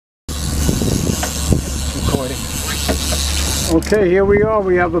Okay, here we are.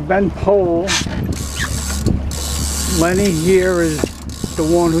 We have a bent pole. Lenny here is the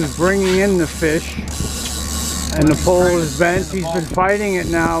one who's bringing in the fish, and the pole is bent. He's been fighting it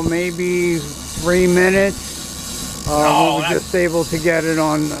now maybe 3 minutes. We were just able to get it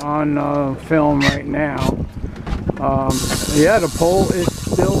on film right now. Yeah, the pole is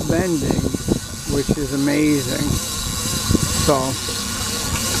still bending, which is amazing. So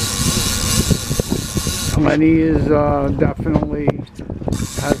Lenny is definitely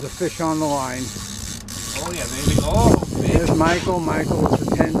has a fish on the line. Oh yeah, baby. Oh, baby. There's Michael. Michael is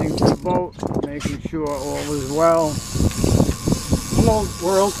attending to the boat, making sure all is well. Hello,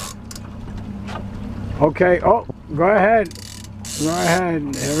 world. Okay. Oh, go ahead. Go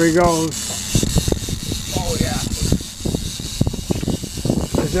ahead. There he goes. Oh yeah.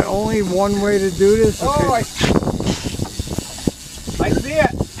 Is there only one way to do this? Oh, Okay. I see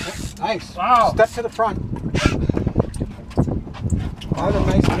it. Nice. Wow. Step to the front. Another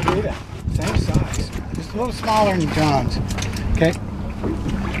nice bonita. Same size. Just a little smaller than John's. Okay.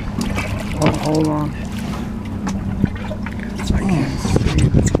 Oh, hold on. I can't see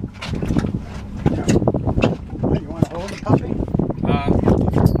it. You want to hold the puppy?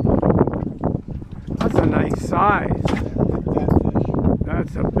 That's a nice size.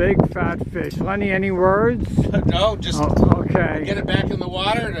 That's a big fat fish. Lenny, any words? No, just okay. get it back in the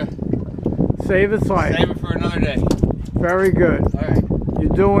water to Save its life. save it for another day. Very good. All right.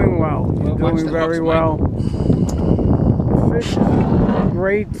 You're doing well. You're doing very well. The fish is a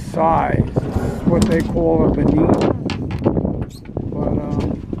great size. It's what they call a bonita.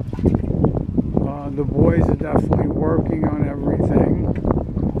 But the boys are definitely working on everything.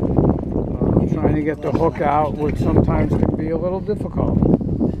 Trying to get the hook out, which sometimes can be a little difficult.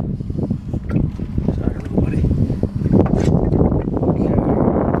 Sorry, everybody. Okay.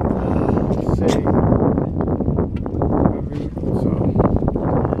 Let's see.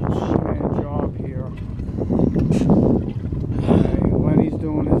 Job here. Okay, Lenny's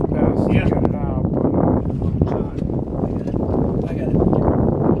doing his best to get it out, but I got it.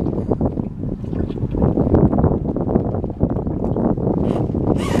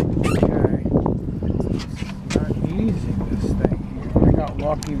 okay. It's not easy, this thing here. I got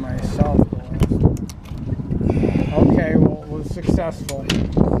lucky myself the last time. Okay, well, it was successful.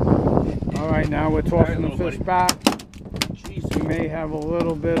 All right, now we're tossing the fish back. We may have a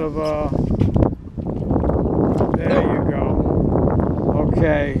little bit of a... There you go.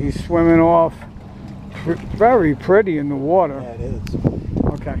 Okay, he's swimming off. Very pretty in the water. Yeah, it is.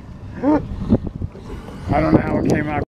 Okay. I don't know how it came out.